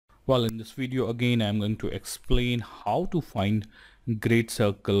Well, in this video again I'm going to explain how to find great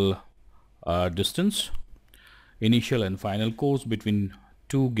circle distance, initial and final course between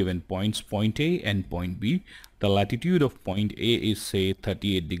two given points, point A and point B. The latitude of point A is say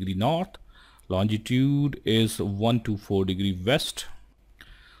 38 degree north, longitude is 124 degree west.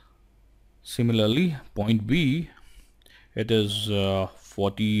 Similarly, point B, it is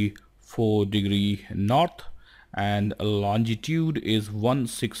 44 degree north and longitude is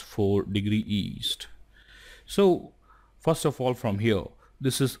 164 degree east. So first of all, from here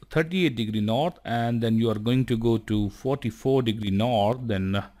this is 38 degree north, and then you are going to go to 44 degree north,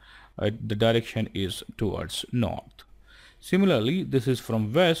 then the direction is towards north. Similarly, this is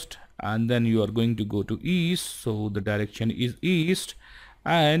from west, and then you are going to go to east, so the direction is east,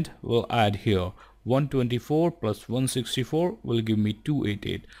 and we'll add here 124 plus 164 will give me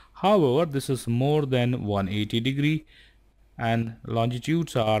 288. However, this is more than 180 degree and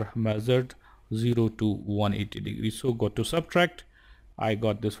longitudes are measured 0 to 180 degrees, so got to subtract. I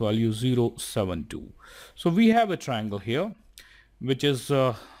got this value 072. So we have a triangle here, which is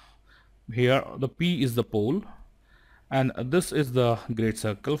here the P is the pole, and this is the great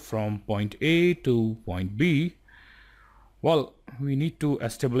circle from point A to point B. Well, we need to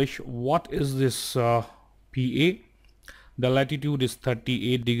establish what is this PA. The latitude is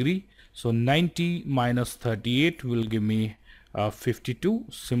 38 degree, so 90 minus 38 will give me 52.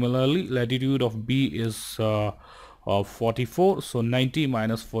 Similarly, latitude of B is 44, so 90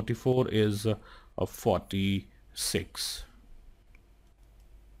 minus 44 is 46.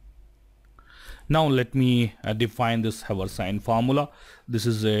 Now let me define this Haversine formula. This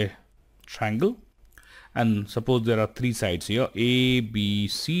is a triangle, and suppose there are three sides here, A, B,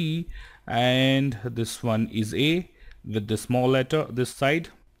 C, and this one is A with the small letter this side,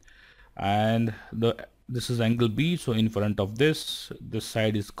 and this is angle B, so in front of this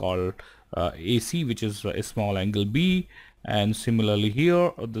side is called AC, which is a small angle B, and similarly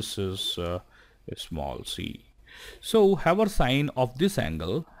here this is a small c. So Haversine of this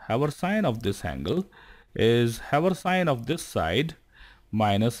angle is Haversine of this side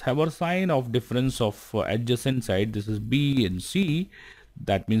minus Haversine of difference of adjacent side, this is B and C,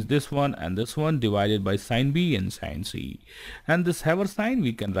 that means this one and this one, divided by sine B and sine C. And this Haversine,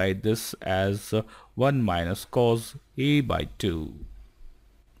 we can write this as 1 minus cos A by 2.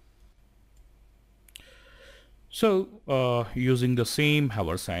 So using the same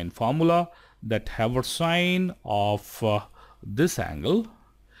Haversine formula, that Haversine of this angle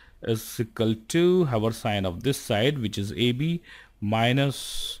is equal to Haversine of this side, which is AB,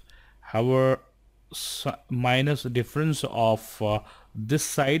 minus difference of this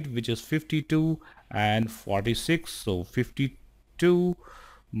side, which is 52 and 46, so 52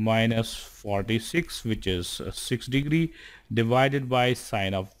 minus 46, which is 6 degree, divided by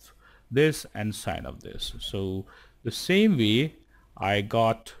sine of this and sine of this. So the same way I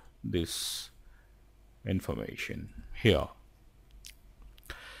got this information here.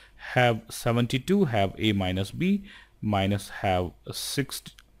 Have 72, have A minus B, minus have 6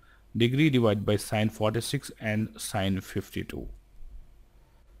 degree divided by sine 46 and sine 52.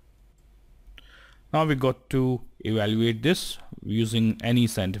 Now we got to evaluate this using any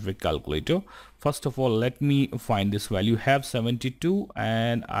scientific calculator. First of all, let me find this value, have 72,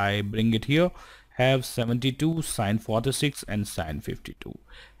 and I bring it here, have 72 sine 46 and sine 52.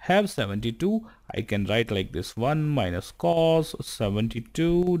 Have 72, I can write like this, 1 minus cos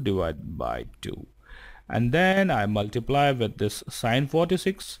 72 divided by 2, and then I multiply with this sine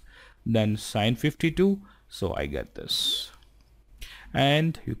 46, then sine 52, so I get this,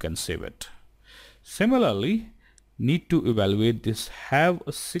 and you can save it. Similarly, need to evaluate this have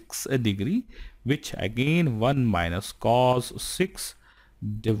 6 degree, which again 1 minus cos 6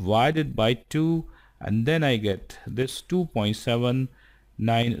 divided by 2, and then I get this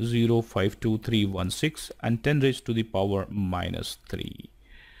 2.79052316 and 10 raised to the power minus 3.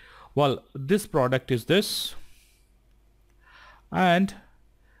 Well, this product is this, and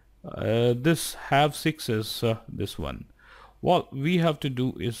this have 6 is this one. What we have to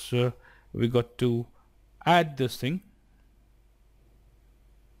do is we got to add this thing,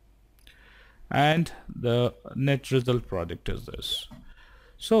 and the net result product is this.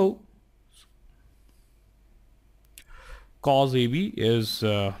 So cos AB is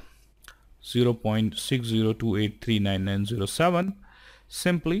 0.6028399907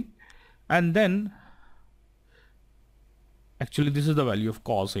 simply, and then actually this is the value of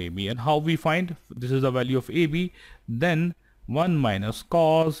cos AB, and how we find this is the value of AB, then 1 minus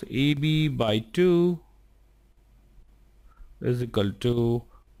cos AB by 2 is equal to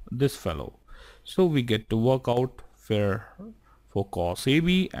this fellow. So we get to work out for cos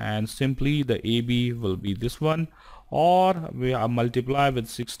AB, and simply the AB will be this one, or we are multiply with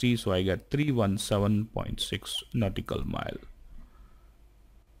 60, so I get 317.6 nautical mile.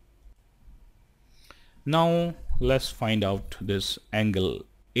 Now let's find out this angle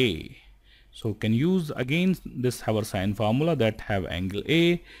A. So can use again this Haversine formula that have angle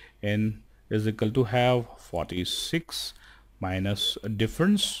A and is equal to have 46 minus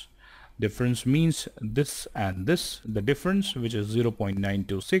difference. Difference means this and this, the difference, which is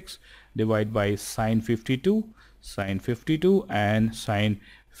 0.926, divided by sine 52 and sine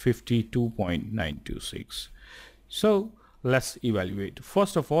 52.926. So let's evaluate.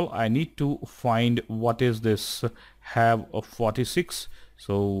 First of all, I need to find what is this have of 46.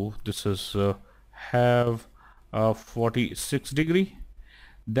 So this is have 46 degree.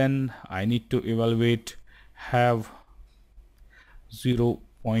 Then I need to evaluate have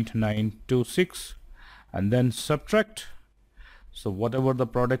 0.926 and then subtract. So whatever the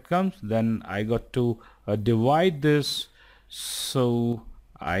product comes, then I got to divide this, so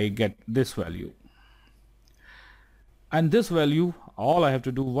I get this value. And this value, all I have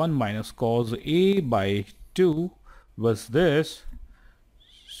to do 1 minus cos A by 2 was this.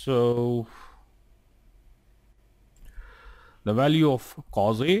 So the value of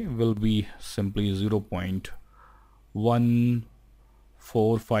cos A will be simply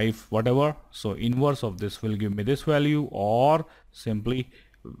 0.145 whatever. So inverse of this will give me this value, or simply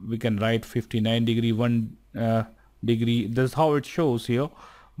we can write 59 degree 1 degree. This is how it shows here,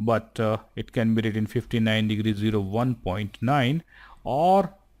 but it can be written 59 degree 01.9.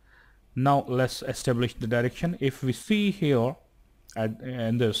 Or now let's establish the direction. If we see here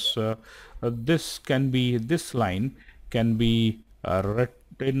and this this can be, this line can be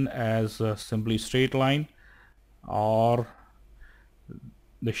written as simply straight line, or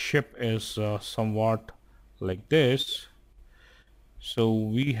the shape is somewhat like this. So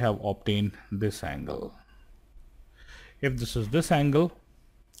we have obtained this angle. If this is this angle,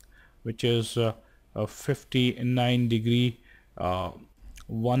 which is a 59 degree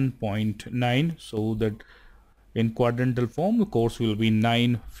 1.9, so that in quadrantal form the course will be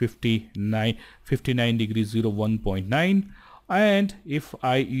 59 degrees 01.9. And if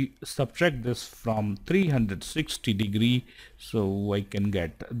I subtract this from 360 degree, so I can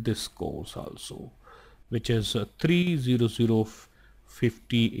get this course also, which is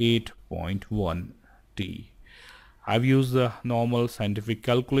 30058.1 T. I've used the normal scientific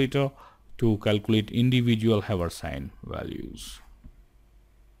calculator to calculate individual Haversine values.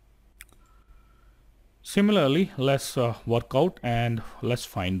 Similarly, let's work out and let's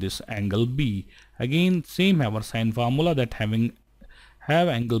find this angle B. Again, same Haversine formula that have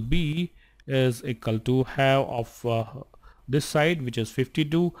angle B is equal to half of this side, which is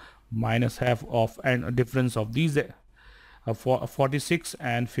 52, minus half of and difference of these 46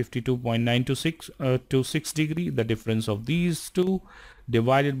 and 52.926 to 6 degree, the difference of these two,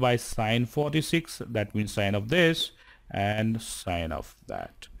 divided by sine 46, that means sine of this and sine of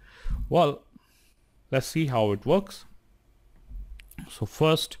that. Well, let's see how it works. So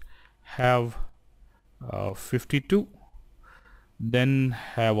first have 52, then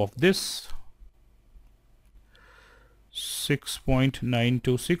have of this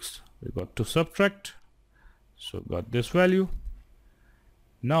 6.926, we got to subtract, so got this value.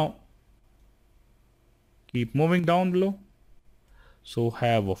 Now keep moving down below. So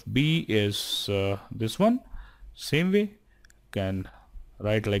have of B is this one, same way can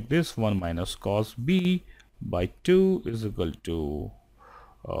write like this, 1 minus cos B by 2 is equal to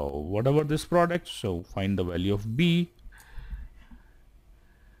whatever this product. So find the value of B,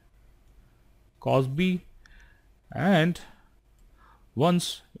 cos B, and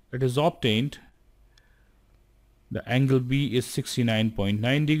once it is obtained, the angle B is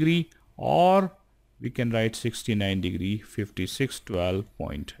 69.9 degree, or we can write 69 degree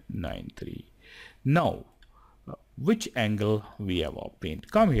 5612.93. Now which angle we have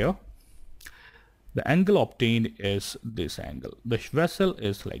obtained? Come here. The angle obtained is this angle. The vessel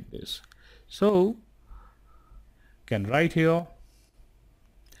is like this. So can write here,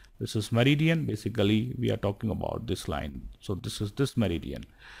 this is meridian. Basically we are talking about this line. So this is this meridian,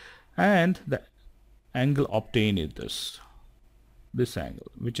 and the angle obtained is this angle,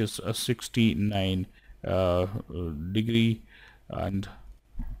 which is a 69 degree and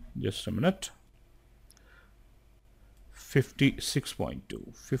just a minute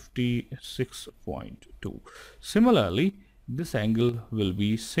 56.2. Similarly, this angle will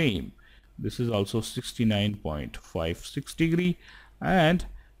be same. This is also 69.56 degree, and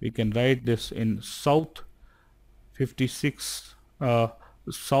we can write this in south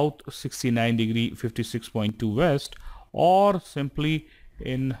 69 degree 56.2 west, or simply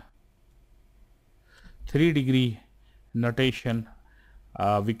in 3-degree notation,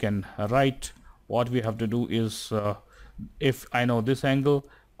 we can write. What we have to do is, if I know this angle,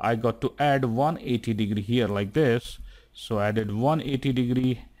 I got to add 180 degree here like this. So I added 180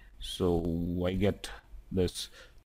 degree, so I get this